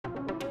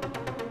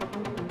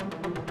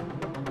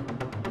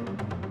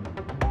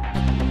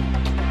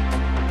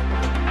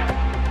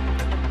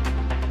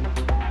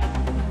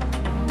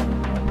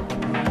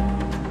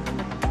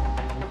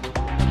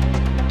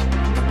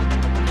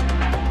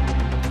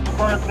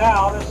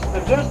Now, this is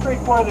the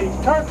district where the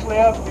Turks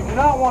live. You do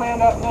not want to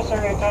end up in this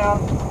area of town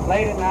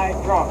late at night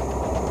drunk,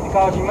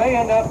 because you may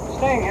end up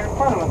staying here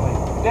permanently,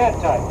 dead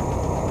type.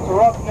 It's a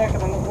rough neck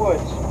of the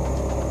woods.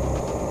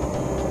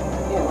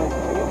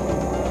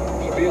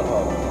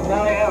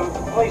 Now they have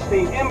placed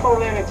in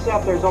Berlin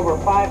itself, there's over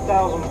 5,000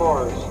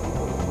 bars.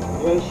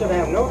 You should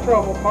have no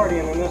trouble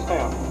partying in this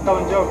town.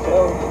 Telling jokes.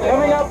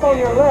 Coming up on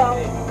your left,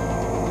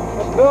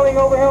 this building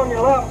over here on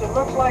your left, it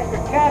looks like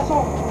the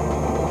castle.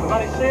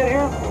 Everybody see it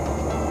here?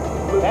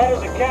 That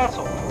is a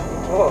castle.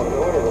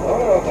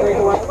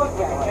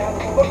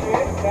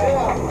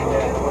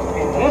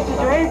 This is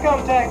your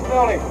income tax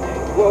building.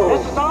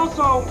 This is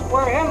also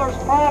where Hitler's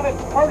private,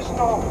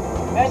 personal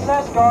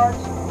SS guards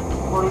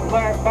were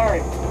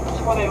buried. This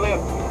is where they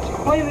lived. It's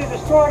completely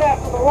destroyed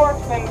after the war.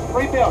 It's been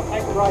rebuilt.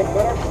 Thank you, right,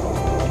 better.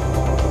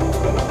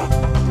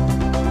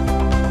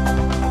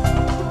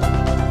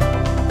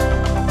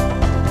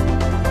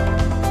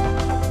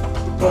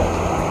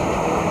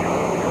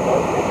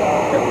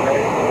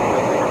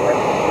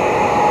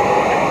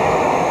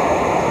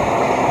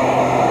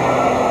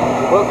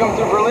 Welcome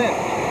to Berlin.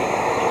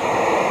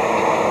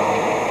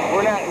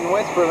 We're not in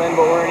West Berlin,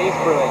 but we're in East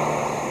Berlin.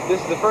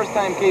 This is the first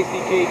time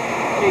KCTV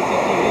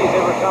has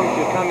ever come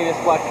to a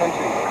communist bloc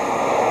country.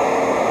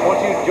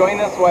 Won't you join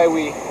us while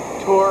we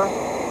tour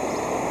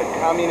the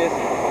communist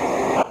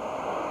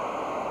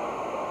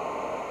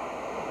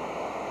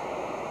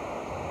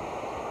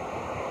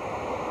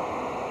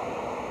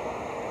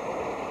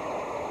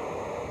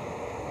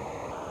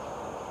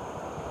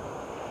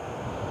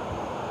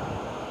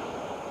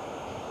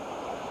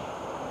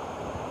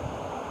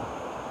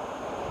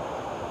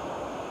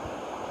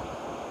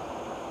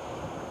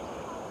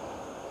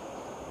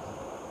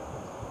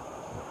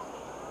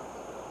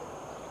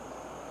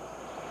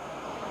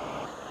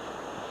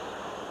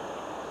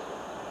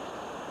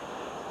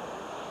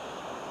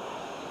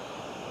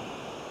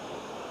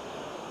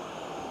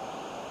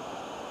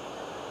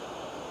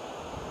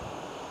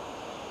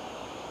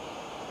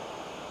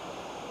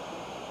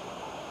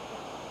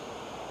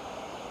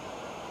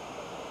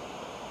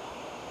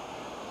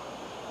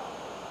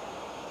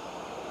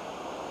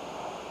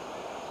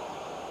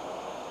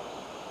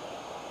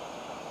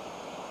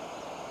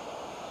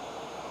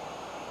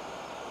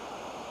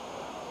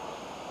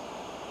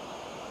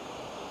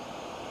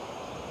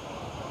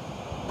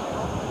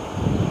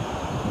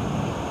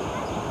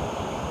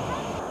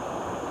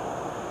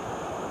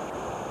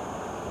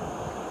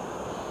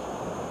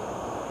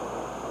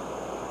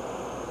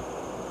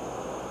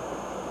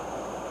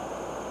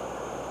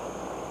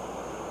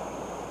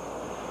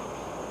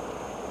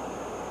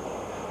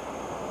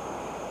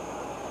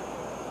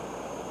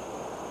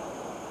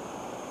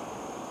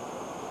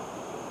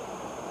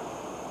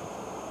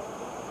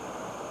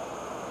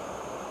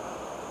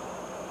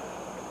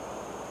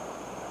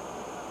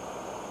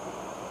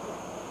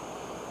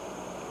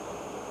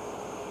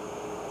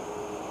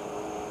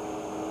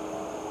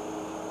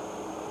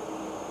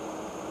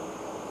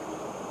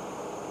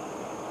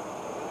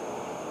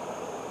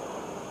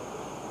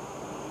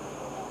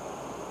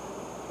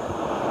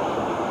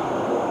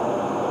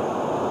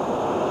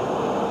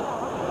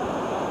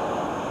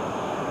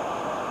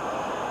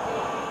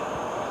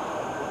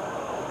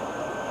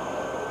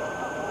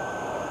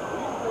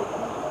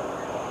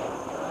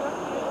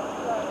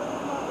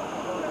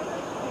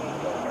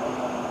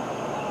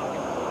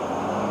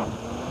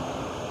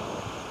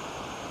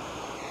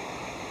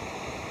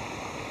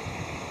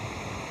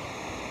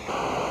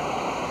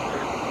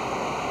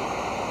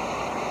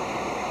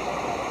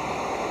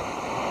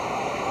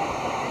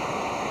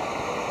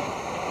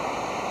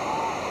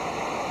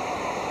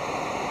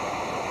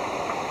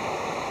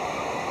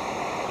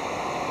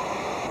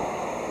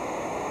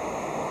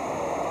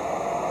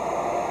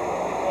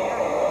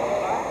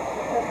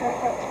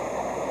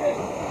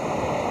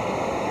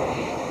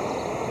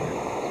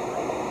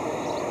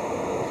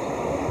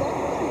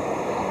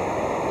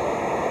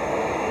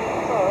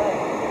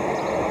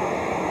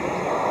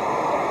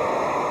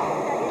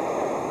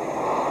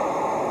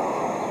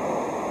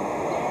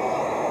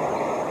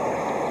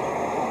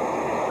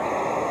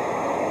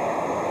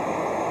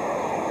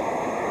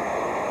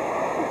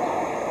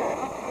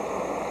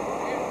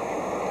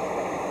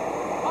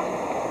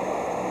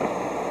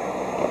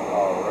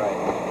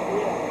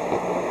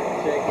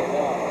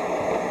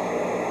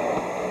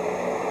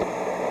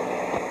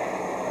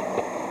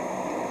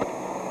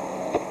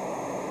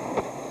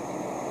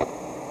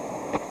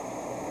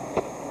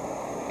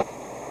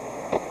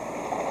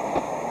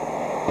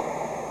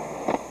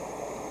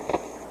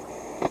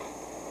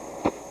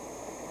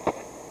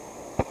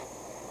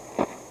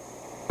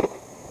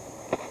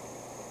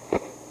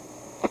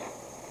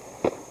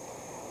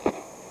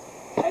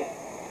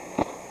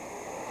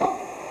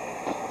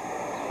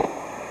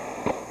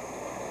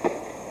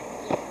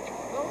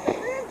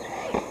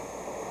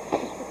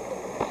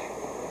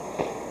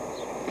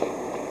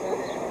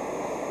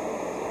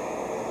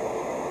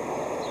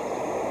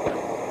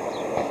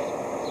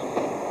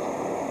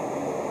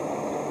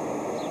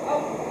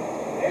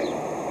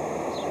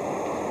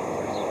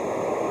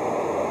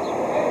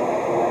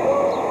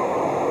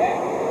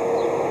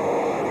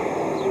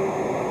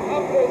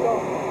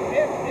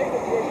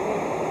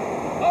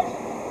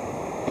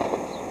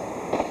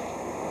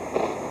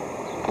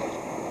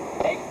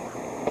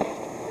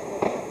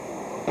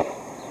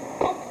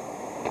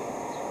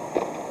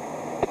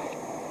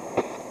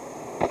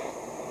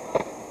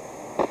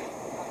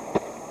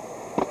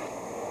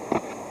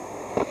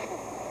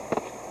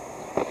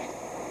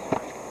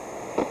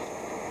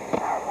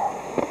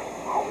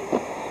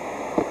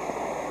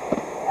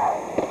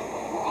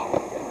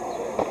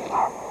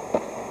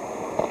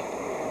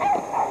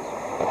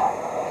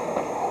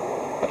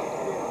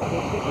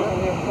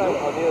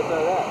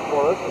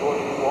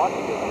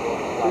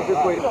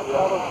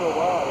followed for a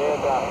while.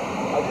 And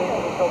I think it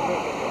was so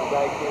picking when the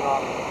guy came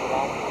off, you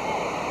know.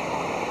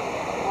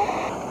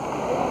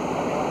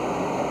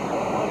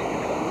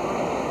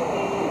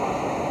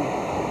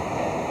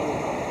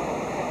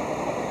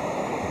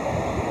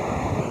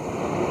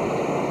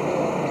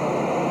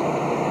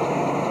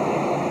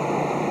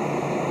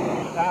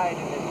 Died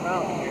in this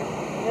mountain here.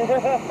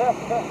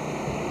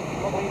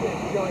 Hopefully they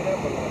join up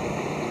a little.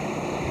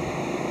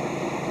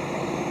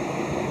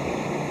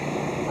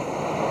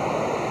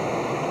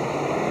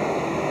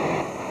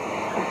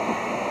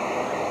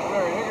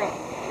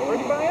 Where'd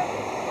you buy it?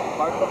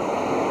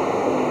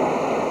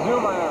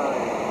 Zoom on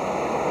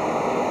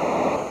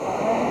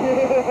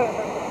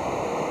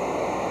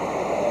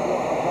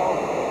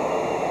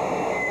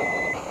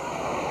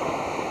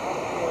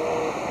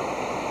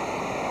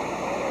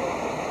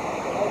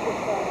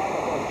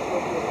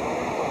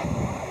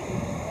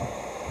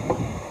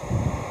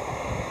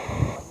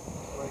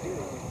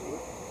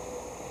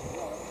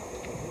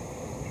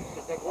Das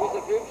ist der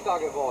große Filmstar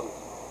geworden.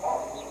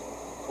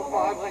 Guck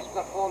mal halb rechts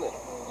nach vorne.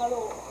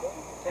 Hallo.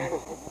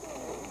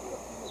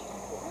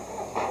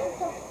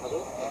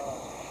 Hallo?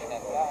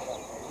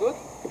 Gut?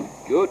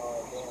 Gut.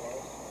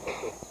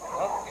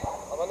 Ja,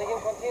 aber nicht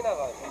im Container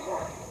rein.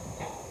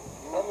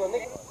 Haben wir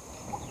nicht.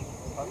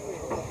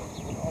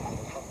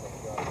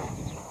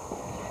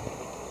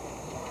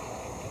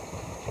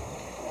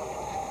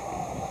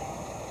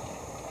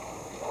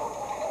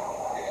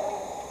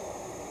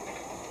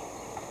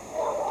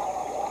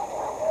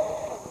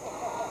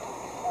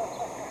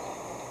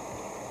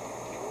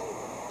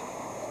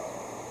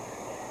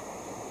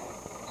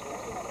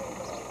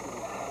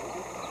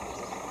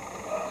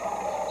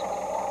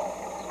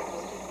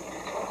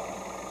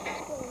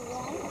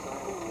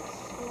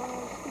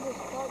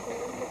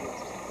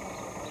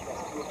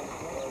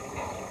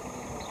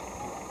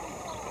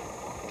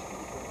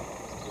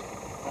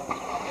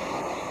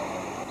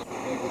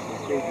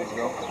 stages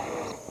ago.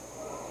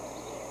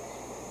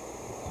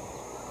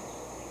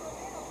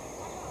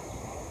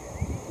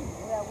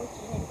 Well, I wish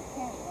you had a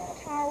camera.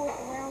 A tower with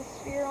a round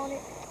sphere on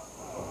it.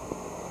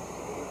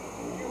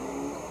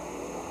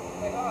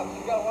 Hey, Hobbs,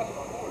 you gotta watch it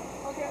on board.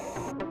 Okay.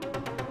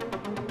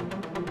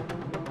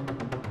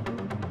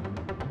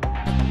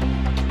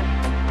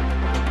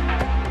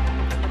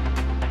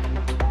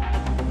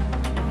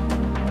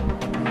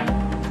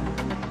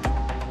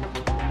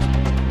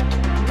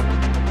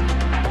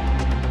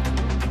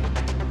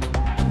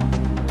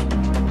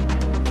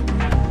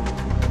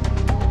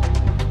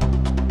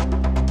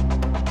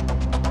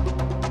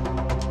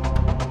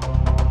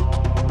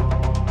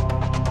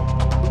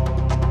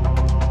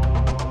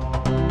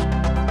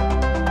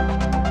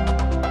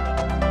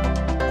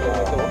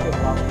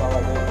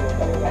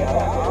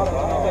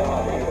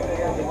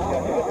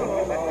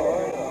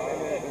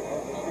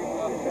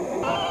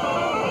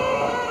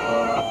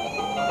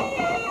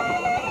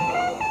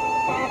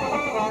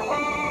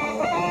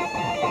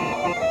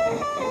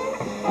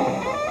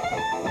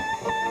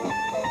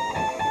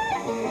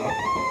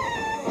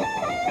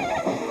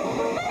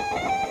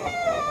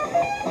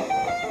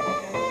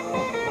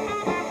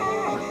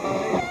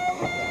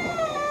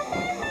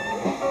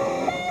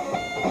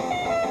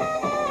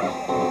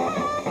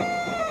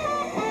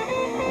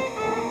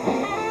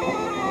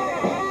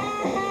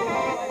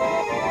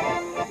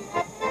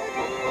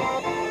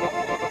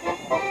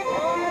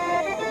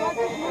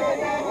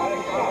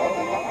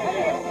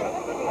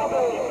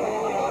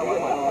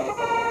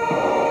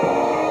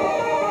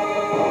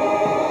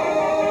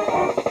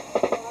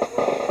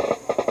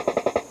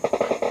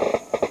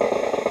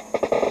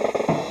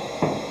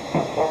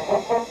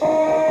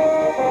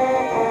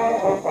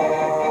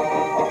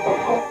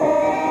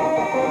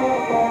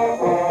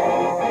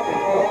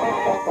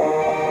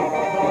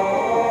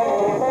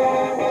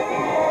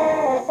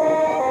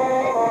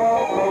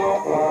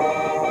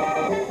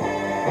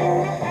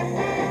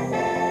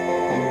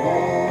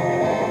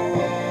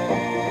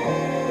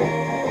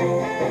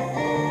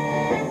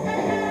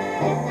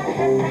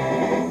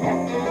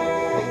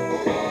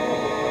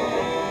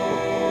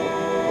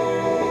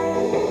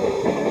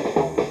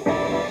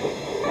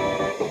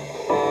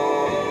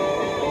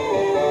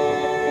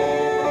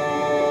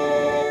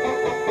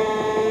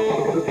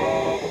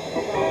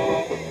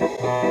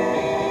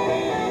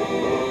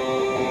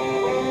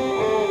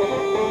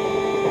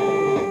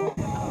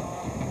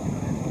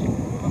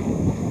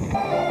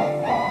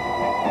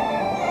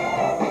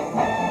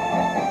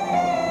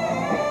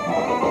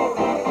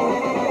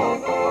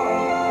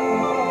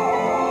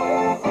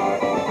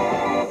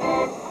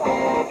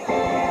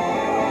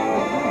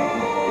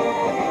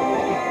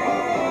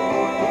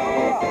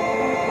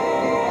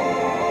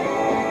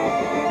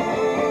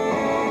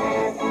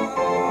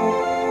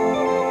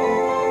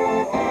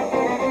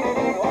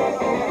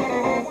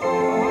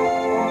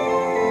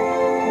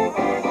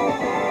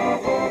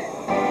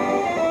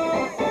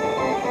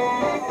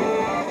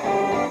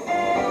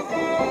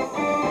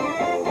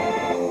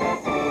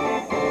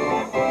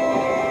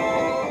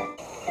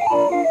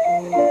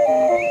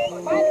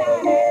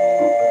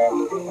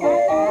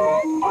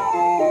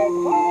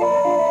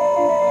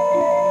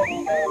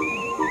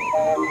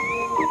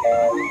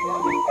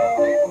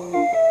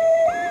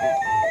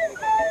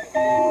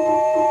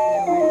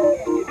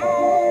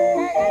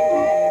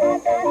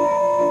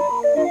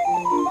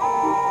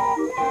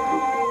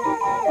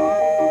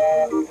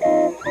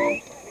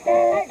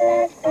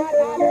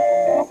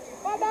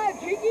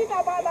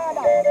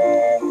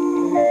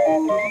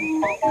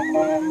 Der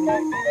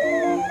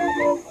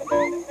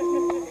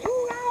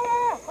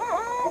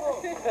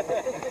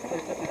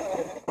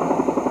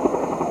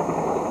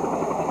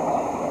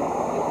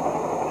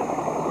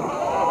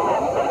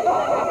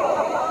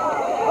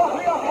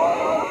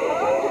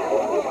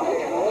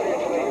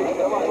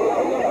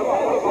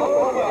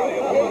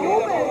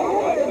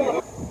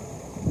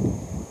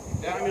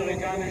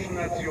amerikanischen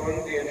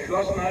Nation die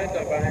Entschlossenheit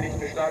der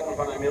Vereinigten Staaten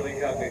von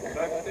Amerika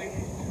bekräftigt.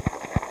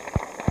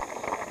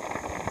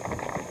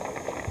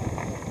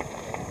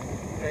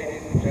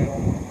 Ladies and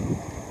gentlemen,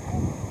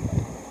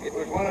 it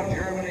was one of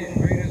Germany's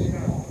greatest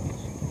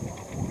founders,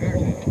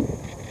 Goethe,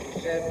 who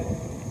said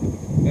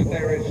that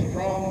there is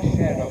strong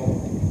shadow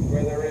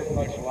where there is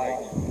much light.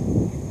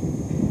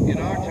 In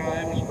our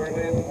times,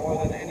 Berlin, more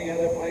than any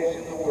other place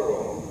in the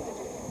world,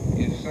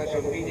 is such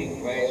a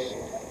meeting place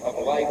of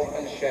light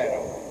and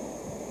shadow,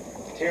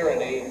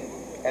 tyranny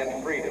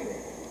and freedom.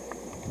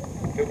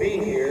 To be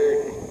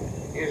here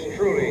is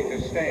truly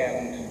to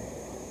stand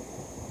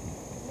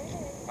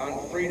on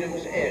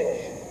freedom's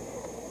edge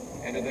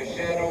and in the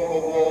shadow of a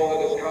wall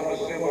that has come to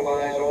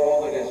symbolize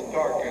all that is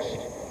darkest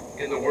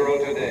in the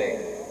world today.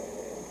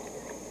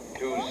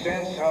 To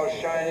sense how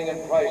shining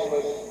and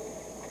priceless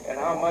and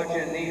how much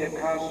in need of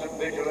constant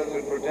vigilance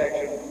and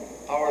protection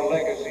our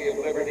legacy of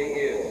liberty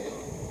is.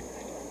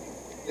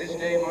 This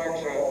day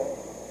marks a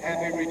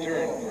happy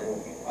return for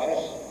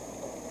us.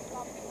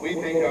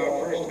 We paid our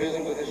first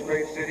visit to this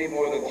great city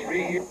more than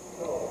 3 years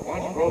ago.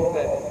 Once wrote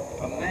that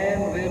a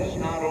man lives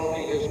not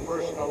only his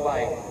personal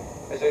life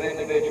as an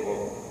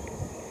individual,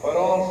 but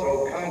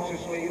also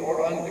consciously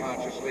or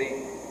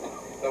unconsciously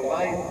the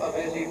life of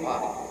his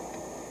epoch.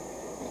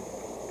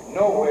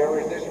 Nowhere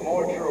is this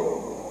more true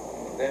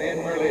than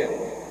in Berlin,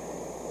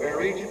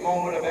 where each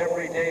moment of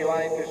everyday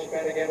life is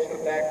spent against the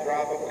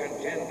backdrop of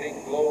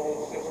contending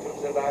global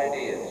systems and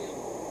ideas.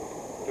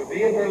 To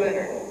be a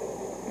Berliner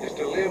is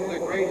to live the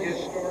great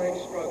historic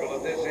struggle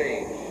of this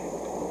age,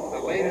 the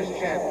latest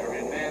chapter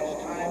in man's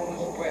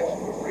timeless quest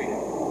for freedom.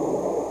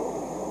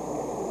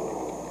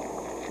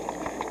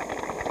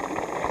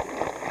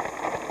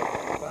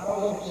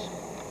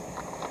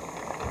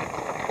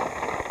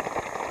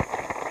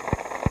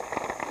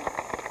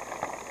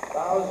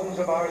 Thousands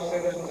of our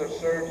citizens have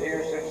served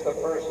here since the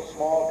first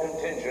small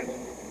contingent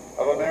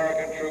of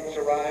American troops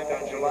arrived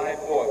on July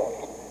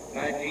 4th,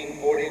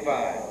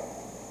 1945,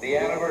 the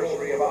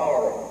anniversary of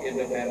our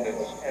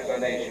independence as a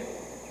nation.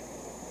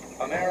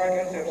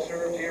 Americans have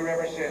served here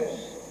ever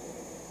since,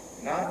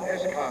 not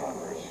as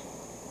conquerors,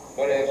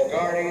 but as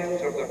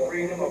guardians of the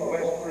freedom of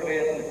West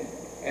Berlin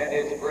and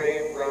its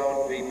brave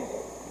brown people.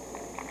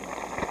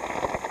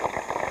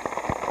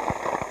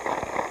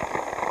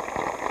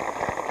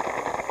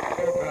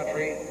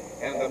 Country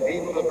and the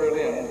people of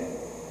Berlin,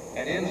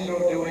 and in so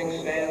doing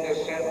stand as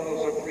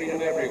sentinels of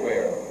freedom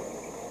everywhere.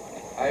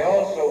 I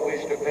also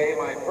wish to pay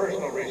my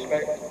personal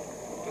respect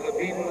to the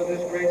people of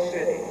this great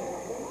city.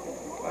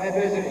 My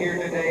visit here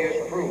today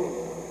is proof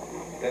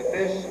that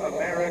this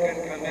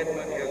American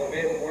commitment has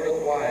been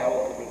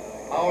worthwhile.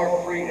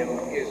 Our freedom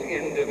is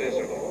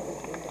indivisible.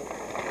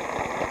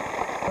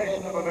 The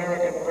election of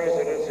American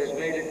presidents has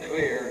made it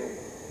clear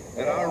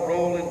that our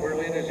role in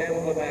Berlin is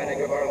emblematic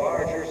of our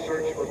larger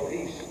search for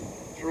peace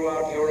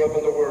throughout Europe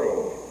and the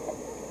world.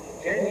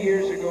 10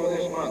 years ago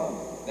this month,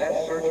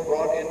 that search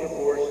brought into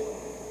force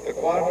the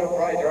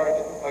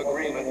quadripartite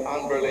agreement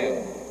on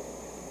Berlin,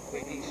 the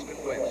East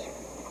and West.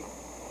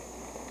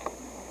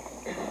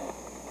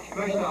 Ich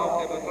möchte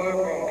auch der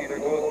Bevölkerung die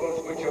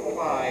proposals which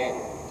apply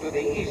to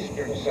the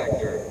eastern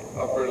sector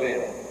of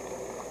Berlin.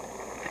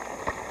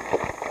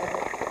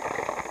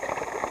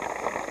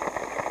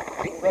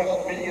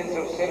 Oppressed millions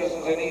of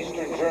citizens in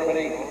eastern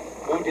Germany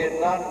who did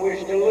not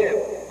wish to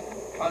live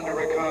under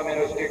a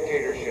communist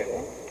dictatorship.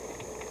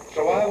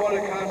 So I want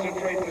to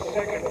concentrate the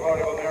second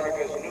part of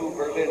America's new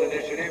Berlin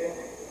initiative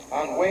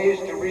on ways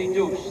to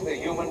reduce the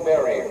human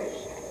barriers.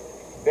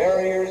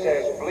 Barriers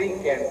as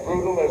bleak and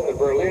brutal as the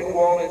Berlin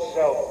Wall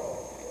itself,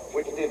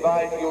 which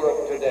divide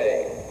Europe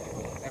today.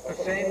 At the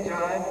same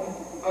time,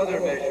 other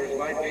measures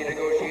might be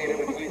negotiated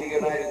between the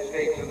United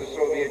States and the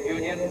Soviet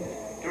Union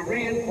to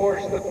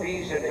reinforce the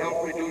peace and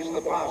help reduce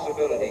the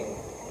possibility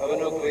of a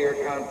nuclear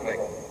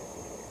conflict.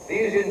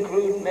 These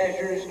include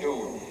measures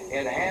to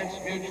enhance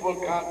mutual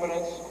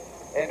confidence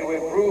and to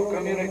improve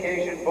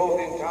communication both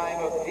in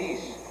time of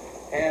peace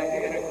and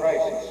in a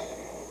crisis.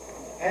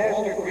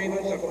 Past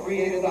agreements have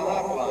created a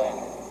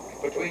hotline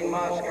between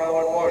Moscow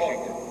and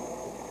Washington,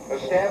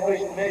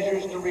 established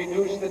measures to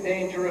reduce the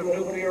danger of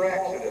nuclear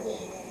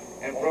accidents,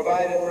 and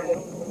provided for...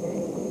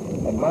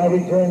 And my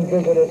return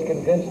visit has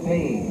convinced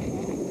me,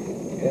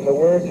 in the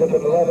words of the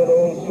beloved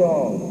old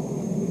song,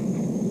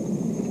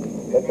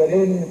 that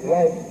Berlin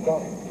bleibt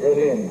noch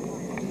Berlin.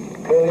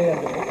 Berlin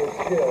is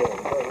still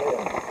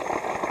Berlin.